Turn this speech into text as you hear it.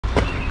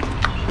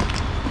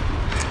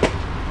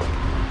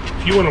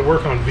if you want to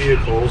work on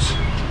vehicles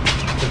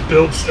and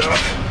build stuff,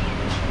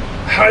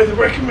 I highly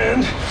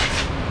recommend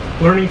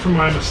learning from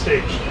my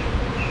mistake.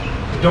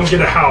 Don't get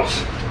a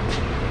house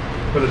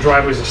where the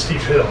driveway's a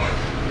steep hill.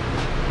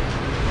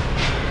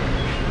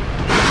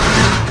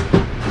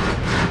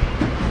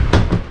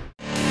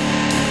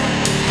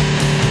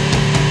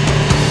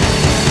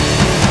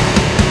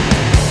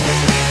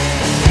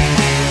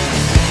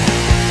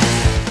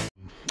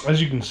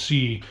 As you can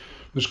see,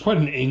 there's quite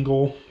an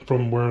angle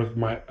from where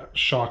my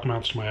shock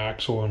mounts to my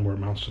axle and where it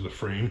mounts to the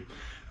frame.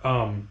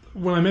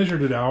 When I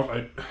measured it out,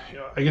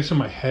 I guess in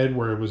my head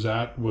where it was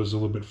at was a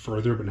little bit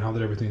further, but now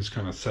that everything's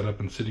kind of set up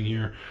and sitting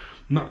here,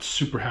 I'm not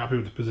super happy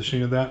with the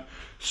positioning of that.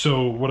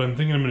 So what I'm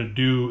thinking I'm going to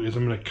do is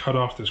I'm going to cut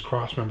off this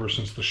cross member,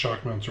 since the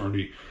shock mounts are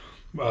already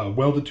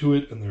welded to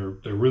it and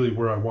they're really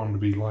where I want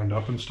them to be lined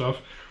up and stuff.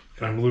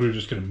 And I'm literally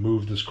just going to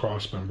move this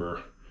cross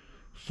member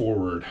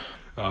forward.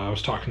 I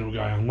was talking to a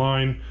guy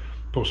online,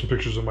 posting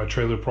pictures of my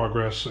trailer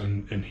progress,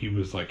 and he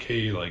was like,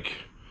 hey, like,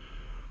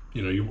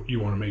 you know, you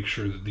want to make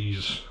sure that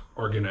these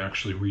are going to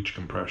actually reach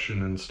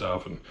compression and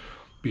stuff and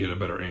be at a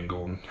better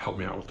angle, and help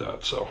me out with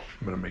that. So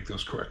I'm going to make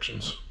those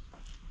corrections.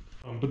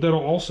 But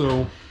that'll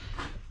also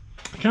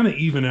kind of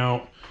even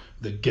out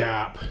the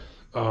gap,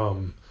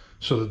 so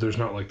that there's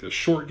not like this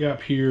short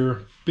gap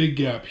here, big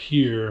gap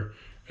here,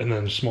 and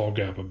then a small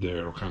gap up there.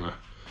 It'll kind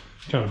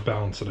of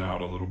balance it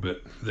out a little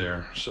bit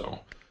there.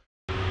 So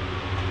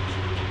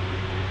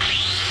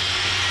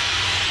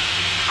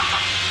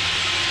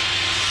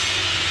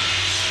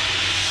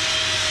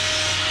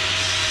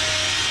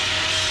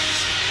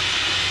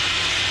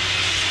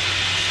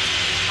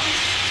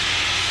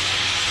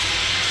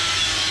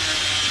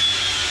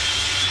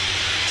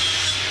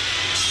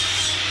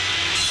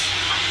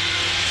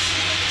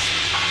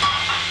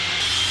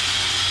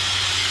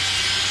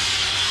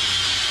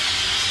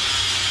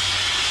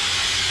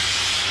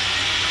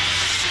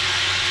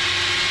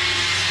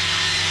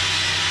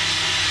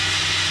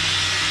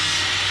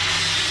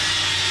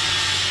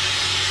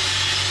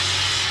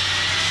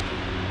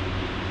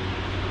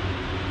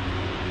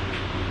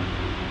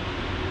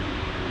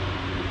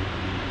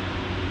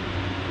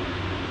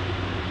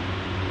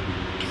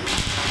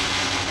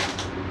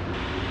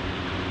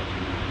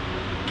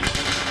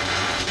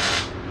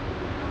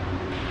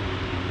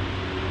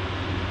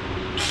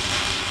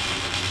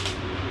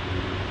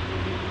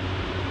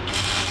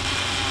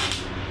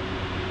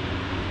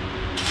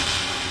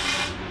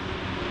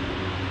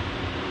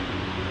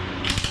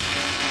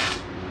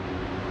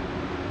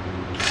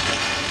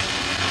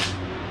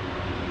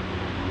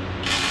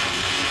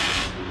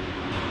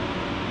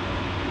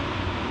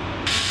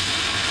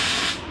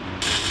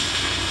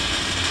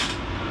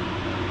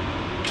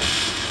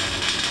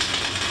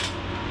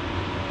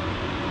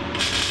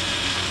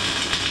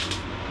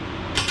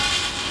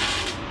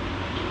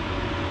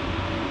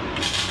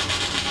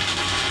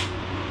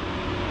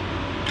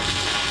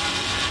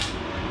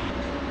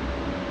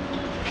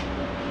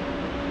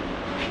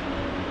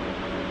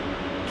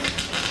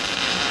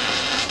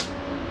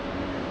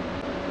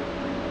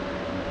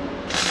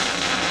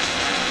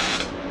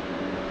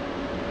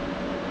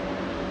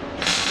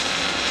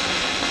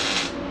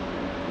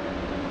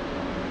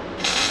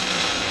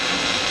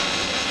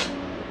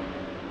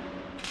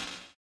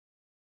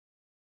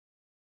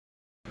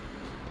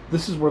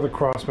this is where the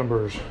cross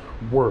members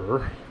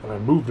were, and I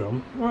moved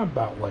them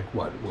about, like,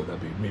 what would that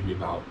be? Maybe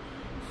about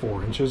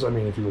 4 inches. I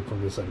mean, if you look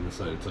from this side to this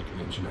side, it's like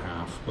 1.5 inches.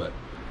 But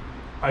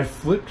I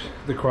flipped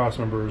the cross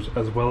members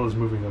as well as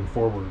moving them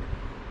forward.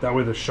 That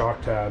way the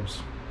shock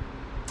tabs,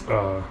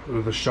 or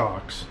the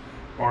shocks,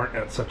 aren't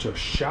at such a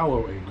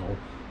shallow angle.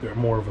 They're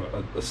more of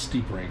a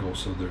steeper angle,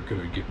 so they're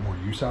going to get more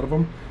use out of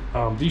them.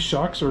 These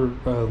shocks are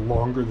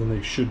longer than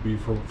they should be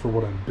for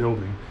what I'm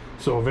building.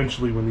 So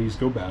eventually when these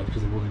go bad,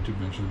 because they will need to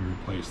eventually be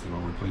replaced, then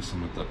I'll replace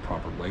them with the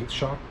proper length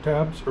shock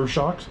tabs, or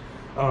shocks.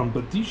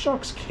 But these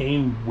shocks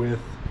came with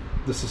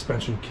the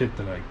suspension kit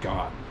that I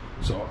got.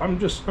 So I'm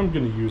going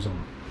to use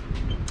them.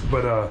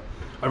 But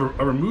I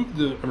removed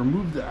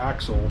the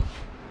axle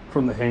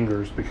from the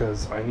hangers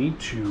because I need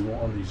to,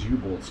 on these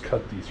U-bolts,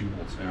 cut these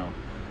U-bolts down.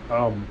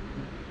 A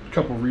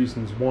couple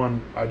reasons.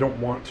 One, I don't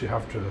want to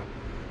have to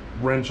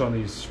wrench on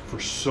these for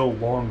so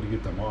long to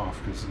get them off,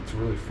 because it's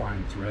really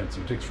fine thread,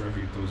 so it takes forever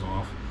to get those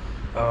off.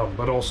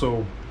 But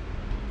also,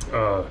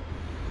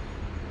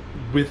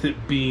 with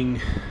it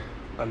being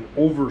an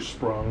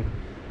oversprung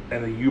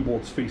and the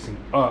U-bolt's facing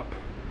up,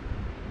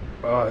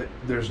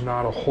 there's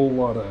not a whole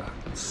lot of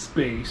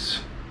space,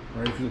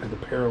 right? If you look at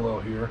the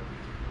parallel here,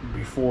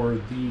 before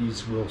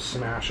these will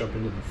smash up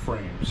into the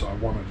frame. So I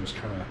want to just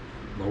kind of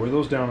lower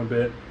those down a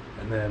bit,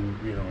 and then,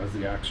 you know, as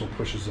the axle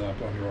pushes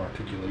up under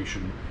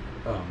articulation,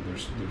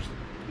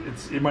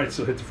 it might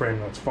still hit the frame,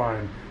 that's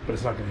fine, but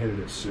it's not going to hit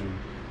it as soon.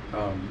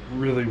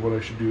 Really what I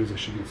should do is I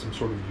should get some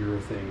sort of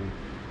urethane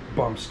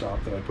bump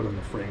stop that I put on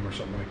the frame or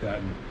something like that,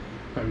 and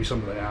maybe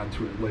something to add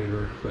to it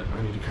later, but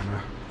I need to kind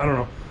of, I don't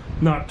know,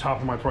 not top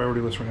of my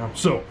priority list right now.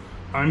 So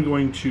I'm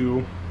going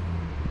to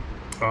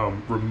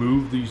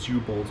remove these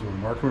U-bolts. I'm going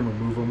to mark them and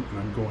remove them, and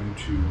I'm going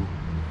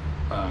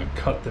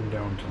cut them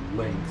down to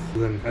length.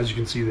 And then, as you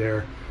can see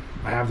there,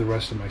 I have the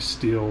rest of my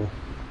steel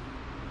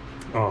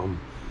that I'm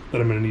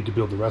going to need to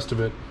build the rest of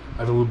it. I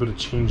have a little bit of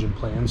change in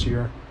plans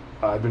here.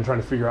 I've been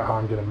trying to figure out how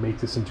I'm going to make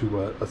this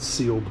into a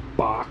sealed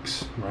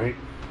box, right?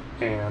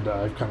 And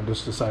I've kind of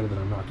just decided that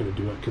I'm not going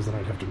to do it because then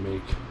I'd have to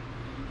make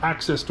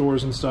access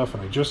doors and stuff,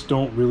 and I just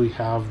don't really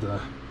have the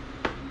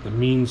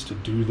means to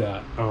do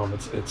that.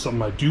 It's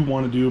something I do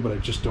want to do, but I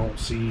just don't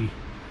see.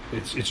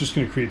 It's just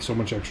going to create so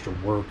much extra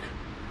work,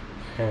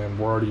 and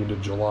we're already into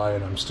July,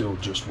 and I'm still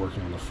just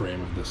working on the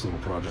frame of this little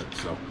project.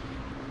 So,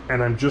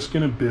 and I'm just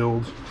going to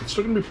build. It's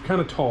still going to be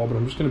kind of tall, but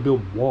I'm just going to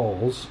build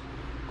walls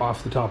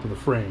off the top of the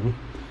frame.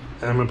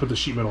 And I'm going to put the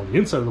sheet metal on the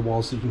inside of the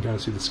wall so you can kind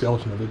of see the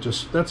skeleton of it.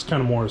 Just, that's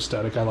kind of more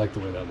aesthetic. I like the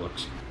way that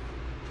looks.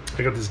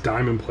 I got this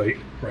diamond plate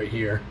right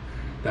here.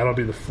 That'll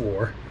be the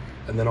floor.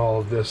 And then all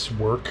of this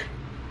work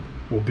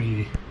will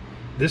be,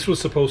 this was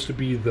supposed to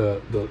be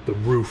the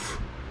roof,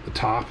 the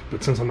top.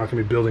 But since I'm not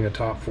going to be building a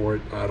top for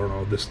it, I don't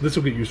know. This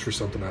will get used for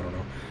something, I don't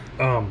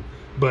know.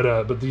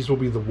 But these will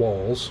be the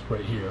walls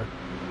right here.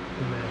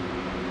 And then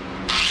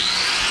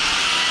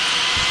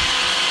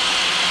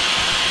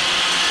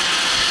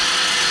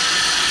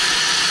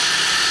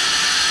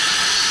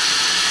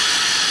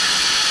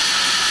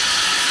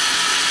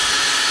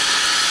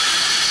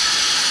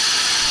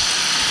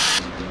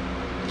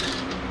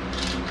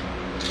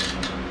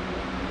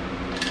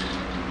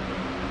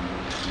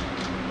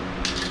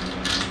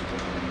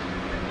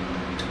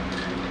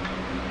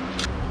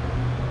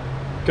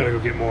gotta go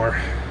get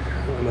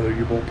another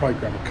U-bolt, probably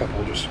grab a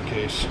couple just in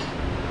case.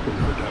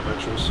 Wouldn't hurt to have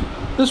extras.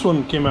 This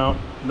one came out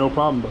no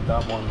problem, but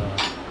that one,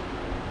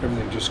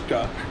 everything just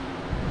got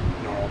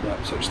gnarled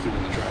up, so I just threw it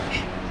in the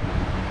trash.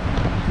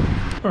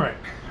 Alright,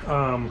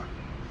 kind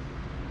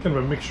of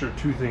a mixture of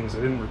two things. I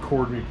didn't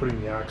record me putting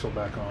the axle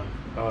back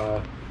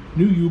on.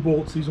 New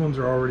U-bolts, these ones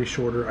are already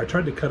shorter. I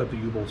tried to cut up the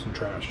U-bolts and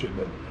trashed it,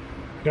 but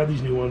I got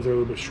these new ones, they're a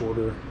little bit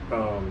shorter,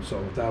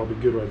 so that'll be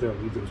good right there. I'll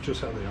leave those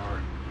just how they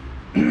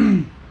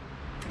are.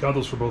 Got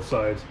those for both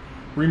sides.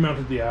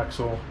 Remounted the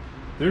axle.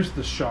 There's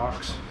the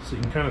shocks, so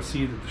you can kind of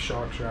see that the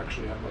shocks are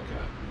actually at like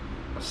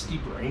a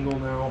steeper angle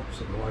now,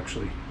 so they'll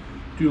actually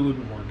do a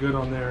little bit more good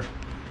on there.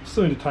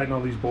 Still need to tighten all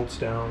these bolts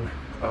down,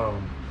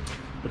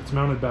 but it's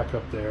mounted back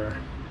up there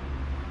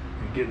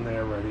and getting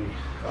there ready.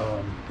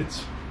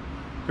 It's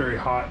very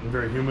hot and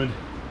very humid,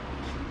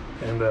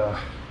 and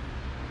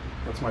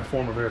that's my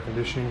form of air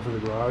conditioning for the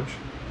garage.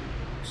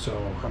 So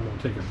I'm going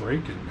to take a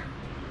break and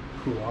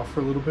cool off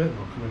for a little bit, and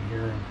I'll come in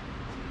here and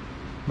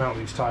mount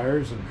these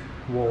tires and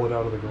roll it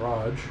out of the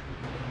garage.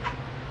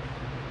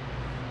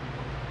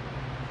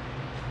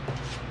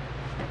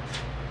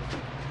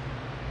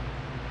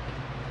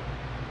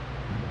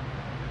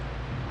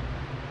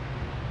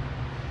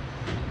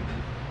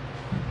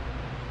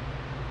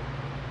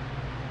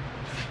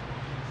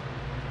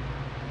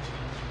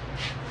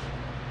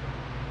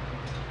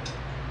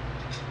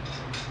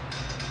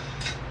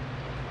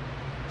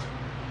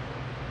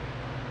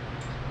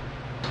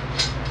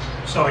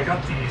 So I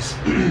got these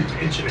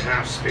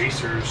 1.5-inch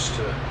spacers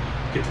to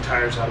get the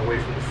tires out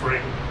away from the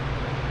frame.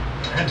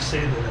 I had to say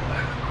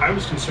that I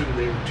was concerned that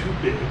they were too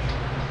big,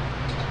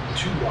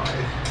 too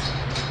wide.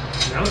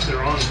 Now that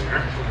they're on there,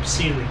 I'm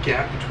seeing the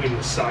gap between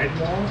the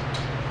sidewall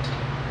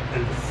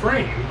and the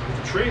frame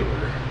of the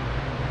trailer.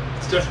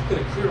 It's definitely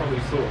going to clear all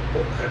these little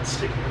bolt heads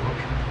sticking out.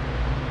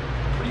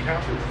 I'm pretty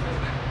happy with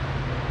it.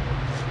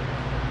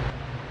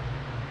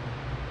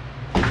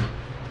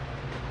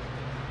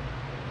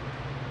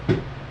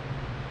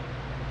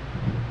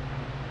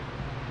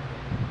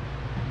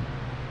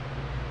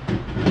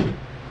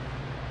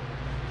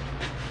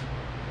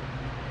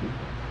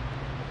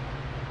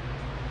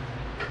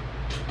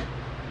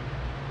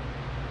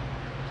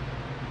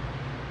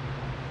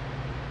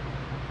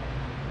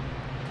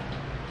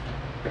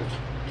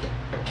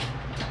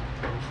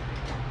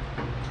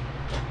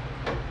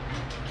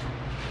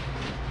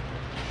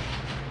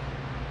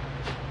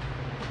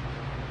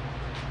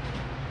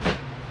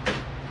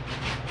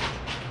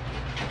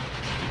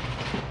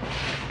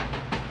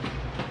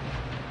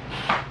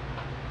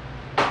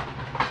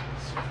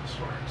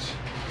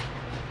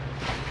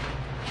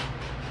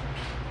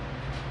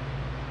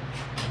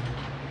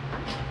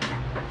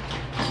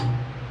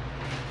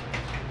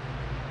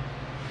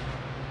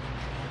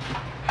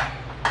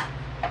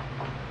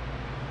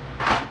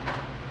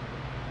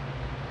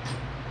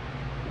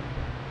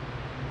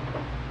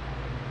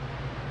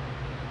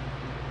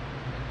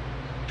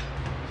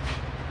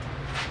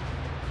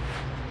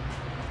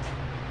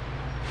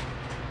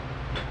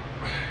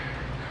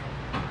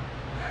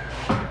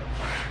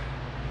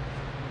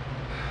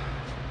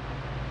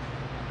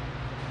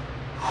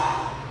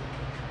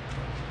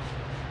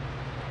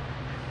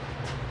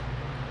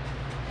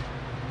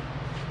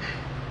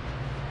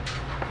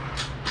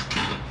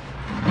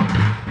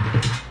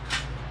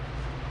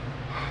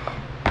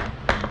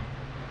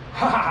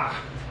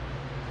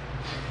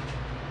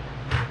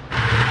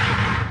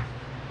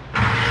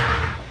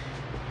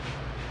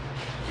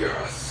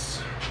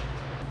 Yes!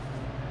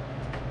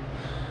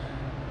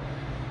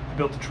 I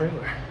built the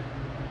trailer.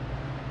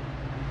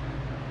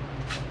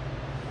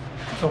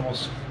 It's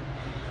almost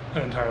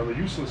an entirely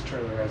useless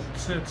trailer as it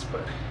sits,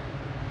 but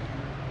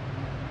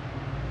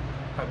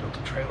I built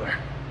a trailer.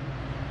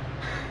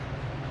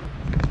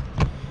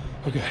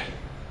 Okay,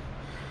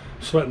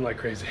 sweating like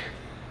crazy.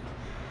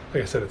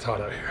 Like I said, it's hot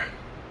out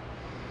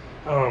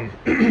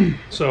here.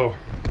 So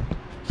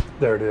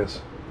there it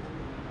is.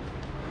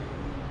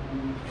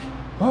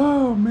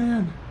 Oh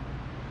man.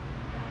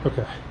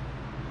 Okay,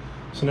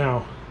 so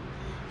now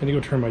I need to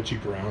go turn my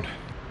Jeep around,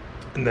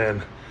 and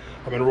then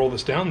I'm gonna roll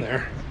this down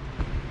there,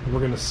 and we're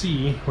gonna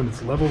see when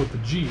it's level with the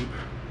Jeep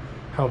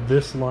how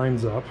this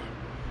lines up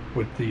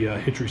with the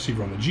hitch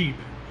receiver on the Jeep.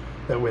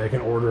 That way I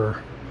can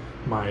order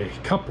my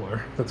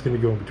coupler that's going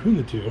to go in between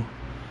the two,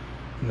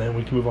 and then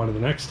we can move on to the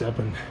next step.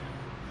 And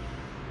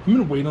I'm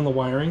going to wait on the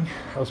wiring.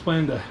 I was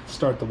planning to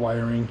start the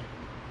wiring,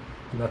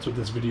 and that's what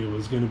this video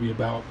was going to be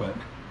about, but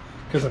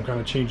because I'm kind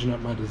of changing up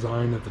my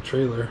design of the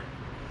trailer,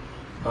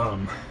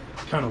 kind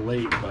of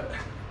late, but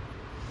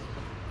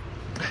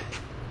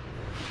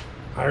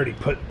I already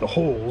put the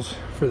holes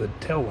for the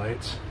tail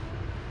lights,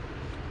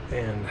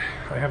 and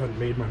I haven't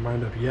made my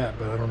mind up yet,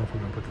 but I don't know if I'm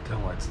going to put the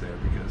tail lights there,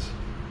 because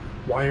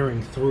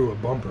wiring through a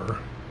bumper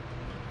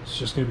is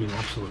just going to be an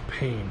absolute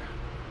pain.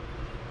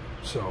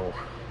 So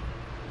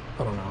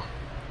I don't know.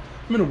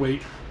 I'm going to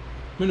wait.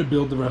 I'm going to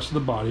build the rest of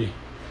the body,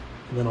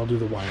 and then I'll do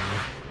the wiring.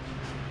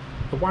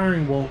 The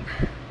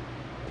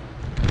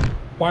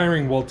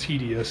wiring, while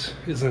tedious,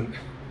 isn't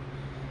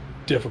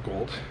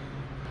difficult.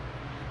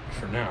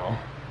 For now,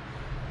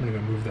 I'm going to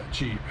go move that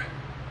Jeep,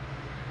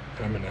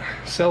 and I'm going to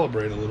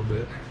celebrate a little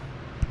bit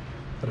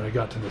that I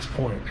got to this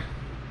point,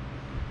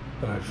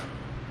 that I've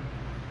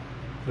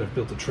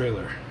built a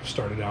trailer.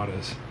 Started out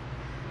as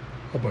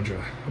a bunch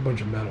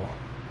of metal,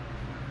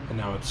 and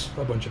now it's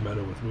a bunch of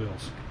metal with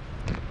wheels.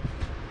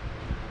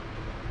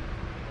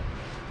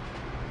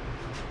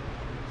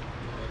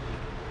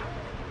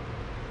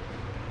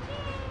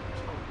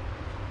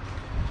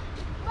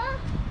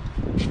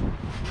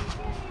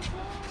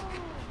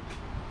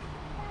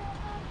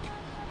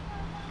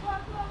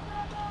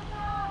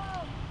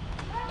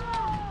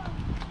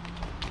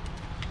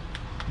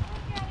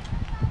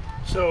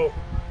 So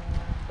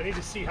I need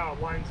to see how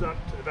it lines up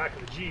to the back of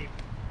the Jeep,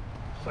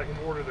 so I can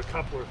order the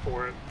coupler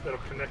for it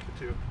that'll connect the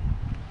two.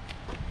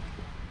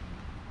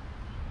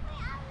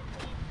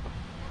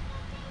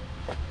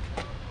 Watch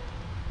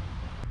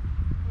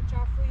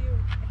out for you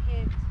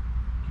ahead.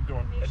 Keep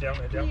going. Head down,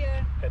 head down.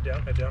 Head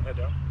down, head down, head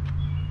down.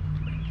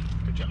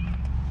 Good job.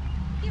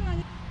 Come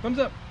on. Thumbs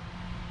up.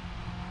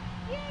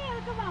 Yeah,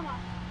 look at Mama.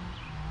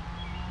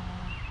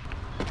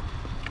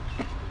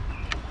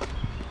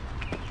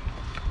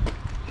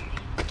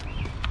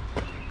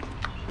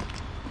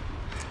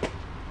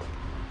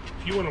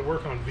 If you want to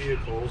work on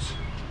vehicles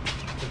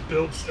and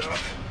build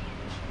stuff,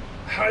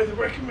 I highly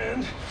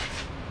recommend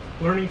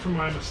learning from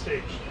my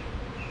mistake.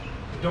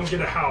 And don't get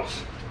a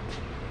house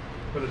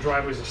where the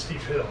driveway's a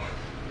steep hill.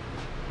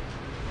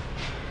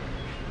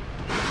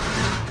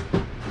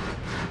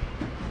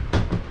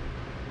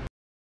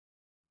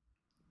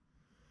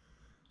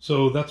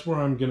 So that's where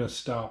I'm gonna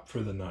stop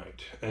for the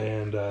night,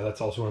 and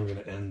that's also where I'm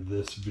gonna end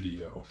this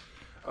video.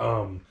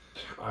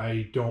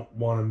 I don't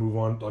want to move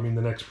on. I mean,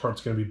 the next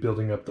part's going to be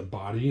building up the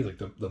body, like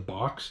the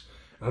box.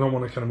 I don't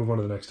want to kind of move on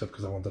to the next step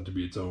because I want that to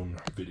be its own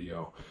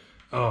video.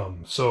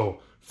 So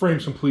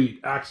frame's complete,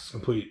 axle's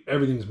complete,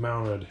 everything's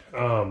mounted,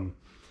 and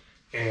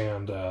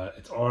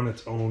it's on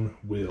its own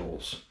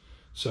wheels.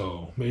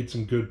 So made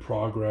some good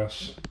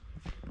progress.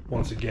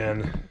 Once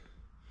again,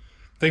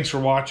 thanks for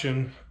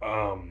watching. If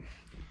you're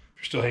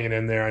still hanging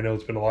in there, I know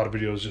it's been a lot of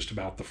videos just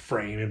about the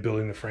frame and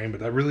building the frame,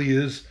 but that really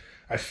is,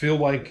 I feel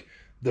like,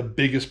 the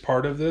biggest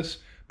part of this,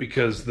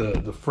 because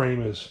the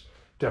frame is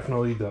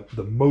definitely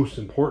the most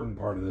important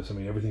part of this. I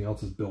mean, everything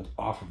else is built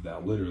off of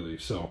that, literally.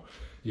 So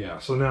yeah,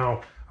 so now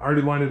I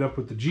already lined it up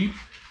with the Jeep,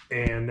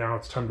 and now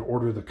it's time to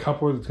order the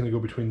coupler that's going to go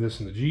between this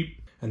and the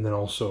Jeep, and then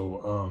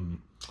also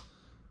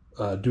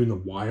doing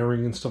the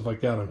wiring and stuff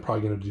like that. I'm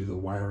probably going to do the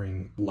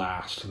wiring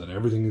last, so that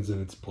everything is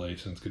in its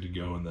place and it's good to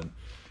go, and then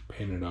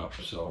paint it up.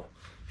 So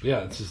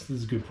yeah, this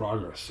is good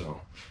progress.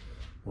 So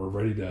we're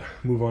ready to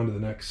move on to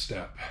the next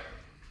step.